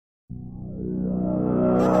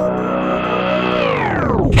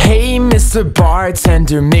Mr.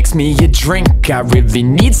 Bartender, mix me a drink. I really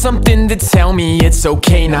need something to tell me it's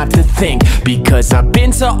okay not to think. Because I've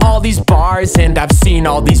been to all these bars and I've seen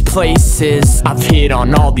all these places. I've hit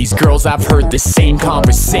on all these girls, I've heard the same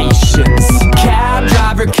conversations. Cab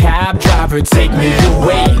driver, take me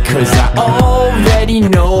away. Cause I already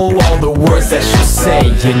know all the words that she'll say.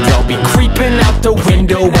 And I'll be creeping out the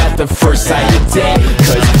window at the first sight of day.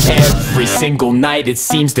 Cause every single night it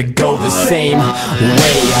seems to go the same way.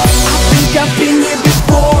 I think I've been here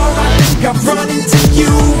before, I think I've run into you.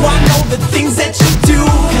 I know the things that you do,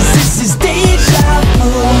 cause this is deja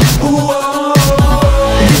vu. Ooh,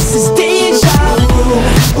 this is deja vu.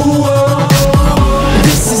 Ooh,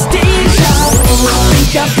 this is deja vu. I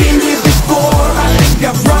think I've been here before, I think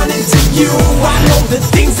I've run into you. I know the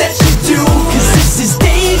things that you do, cause this is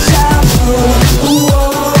deja vu. Ooh,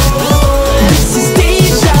 this is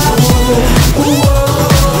deja vu. Ooh,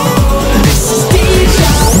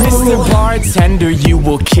 Mr. Bartender, you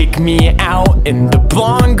will kick me out. And the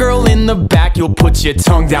blonde girl in the back, you'll put your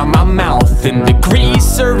tongue down my mouth. And the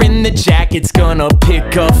greaser in the jacket's gonna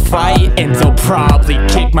pick a fight. And they'll probably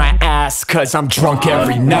kick my ass, cause I'm drunk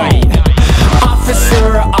every night.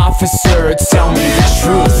 Officer, tell me the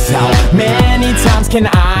truth. How many times can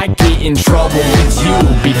I get in trouble with you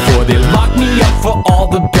before they lock me up for all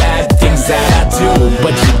the bad things that I do?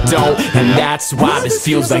 But you don't, and that's why this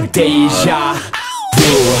feels like deja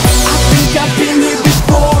vu. I think I've been here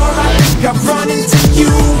before, I think I've run into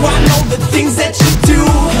you. I know the things that you do,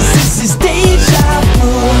 cause this is deja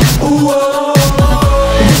vu. Ooh,